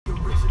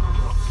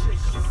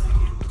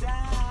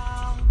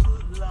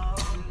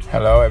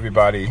Hello,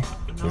 everybody.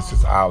 This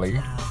is Ali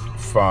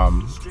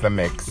from The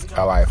Mix,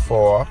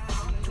 LI4,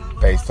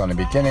 based on the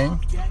beginning,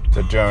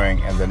 the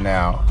during, and the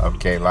now of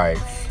gay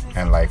life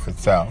and life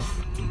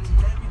itself.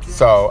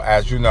 So,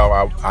 as you know,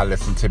 I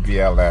listen to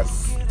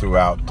BLS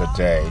throughout the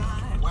day.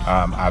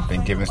 I've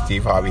been giving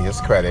Steve Harvey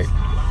his credit.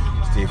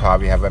 Steve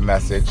Harvey have a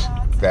message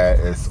that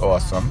is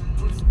awesome.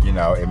 You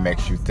know, it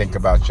makes you think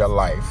about your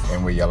life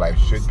and where your life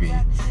should be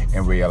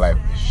and where your life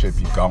should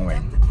be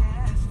going.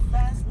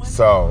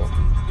 So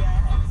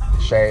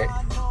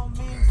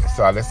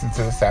I listened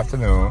to this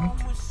afternoon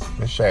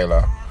with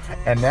Shayla,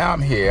 and now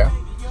I'm here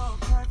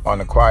on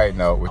the Quiet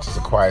Note, which is a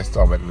quiet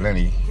storm with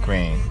Lenny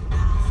Green.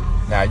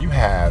 Now you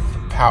have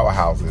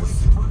powerhouses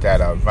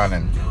that are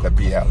running the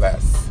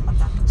BLS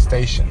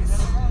stations,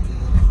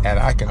 and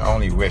I can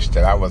only wish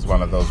that I was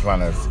one of those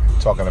runners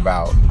talking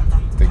about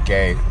the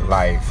gay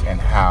life and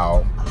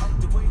how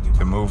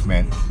the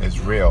movement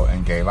is real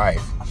in gay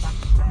life.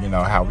 You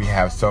know, how we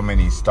have so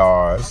many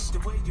stars.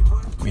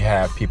 We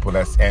have people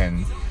that's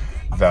in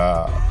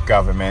the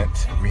government.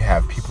 We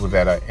have people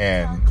that are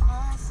in,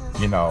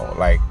 you know,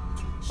 like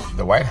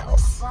the White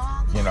House.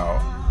 You know,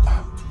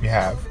 we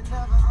have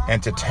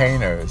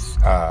entertainers,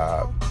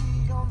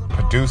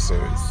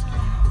 producers.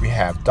 We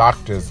have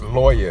doctors,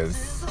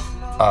 lawyers,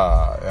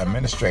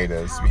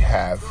 administrators. We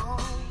have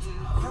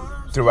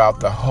throughout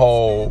the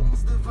whole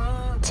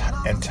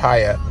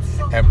entire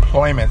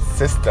employment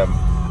system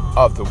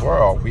of the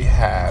world, we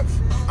have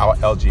our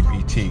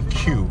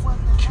LGBTQ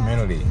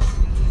community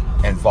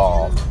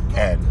involved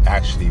and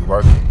actually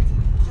working.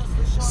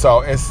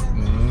 So it's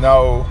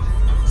no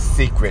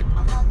secret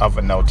of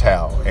a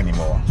no-tell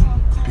anymore,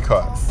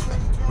 because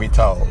we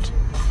told.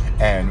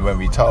 And when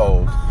we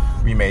told,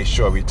 we made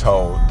sure we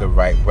told the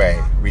right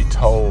way. We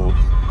told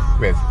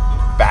with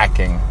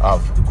backing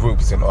of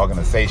groups and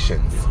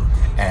organizations.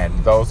 And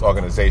those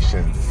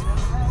organizations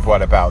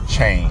brought about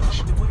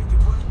change.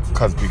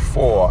 Because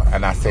before,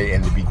 and I say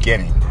in the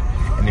beginning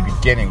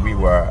we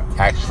were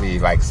actually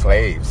like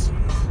slaves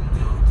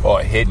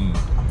or hidden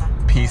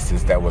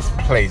pieces that was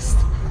placed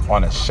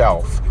on a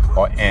shelf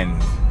or in,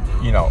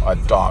 you know, a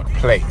dark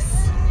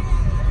place.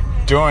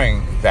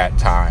 During that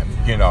time,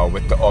 you know,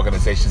 with the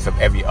organizations of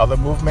every other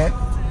movement,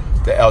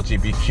 the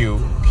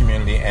LGBTQ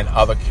community and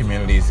other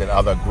communities and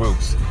other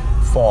groups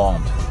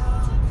formed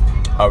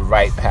a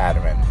right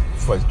pattern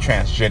for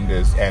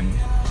transgenders and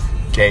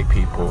gay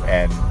people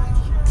and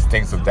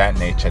things of that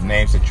nature,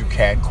 names that you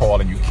can call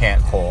and you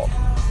can't call.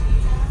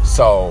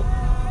 So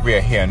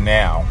we're here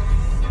now,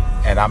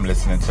 and I'm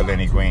listening to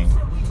Lenny Green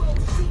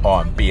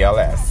on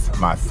BLS,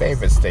 my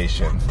favorite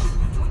station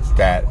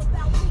that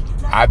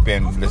I've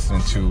been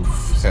listening to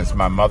since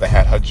my mother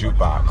had her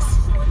jukebox.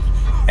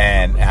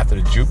 And after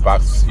the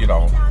jukebox, you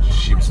know,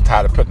 she was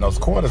tired of putting those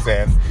quarters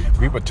in,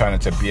 we would turn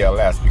it to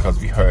BLS because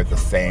we heard the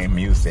same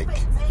music,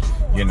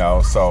 you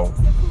know. So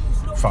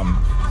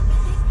from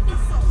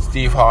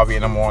Steve Harvey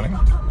in the morning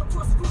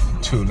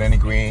to Lenny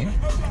Green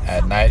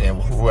at night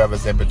and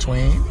whoever's in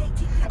between,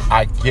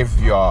 I give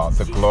y'all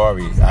the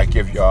glory. I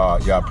give y'all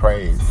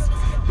praise.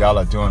 Y'all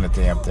are doing the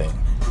damn thing.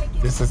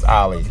 This is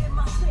Ali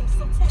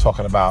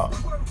talking about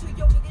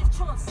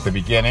the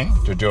beginning,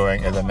 the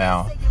during, and the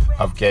now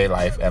of gay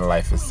life and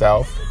life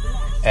itself.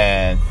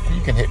 And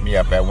you can hit me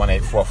up at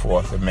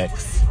 1-844 The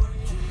Mix.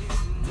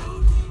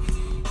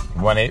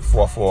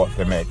 1-844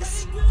 The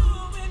Mix.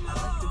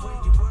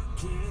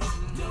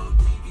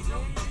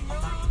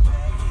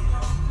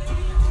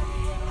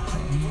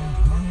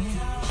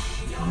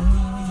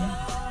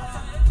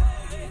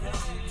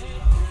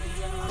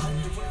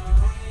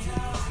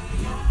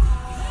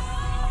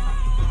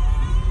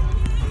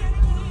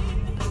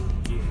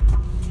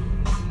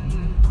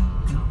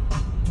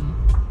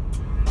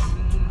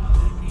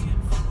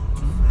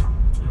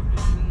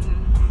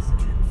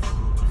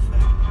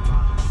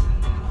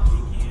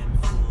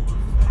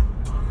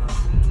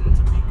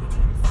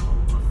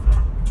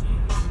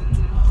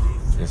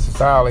 This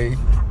is Ali,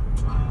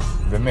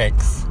 The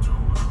Mix,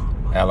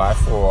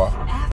 LI4.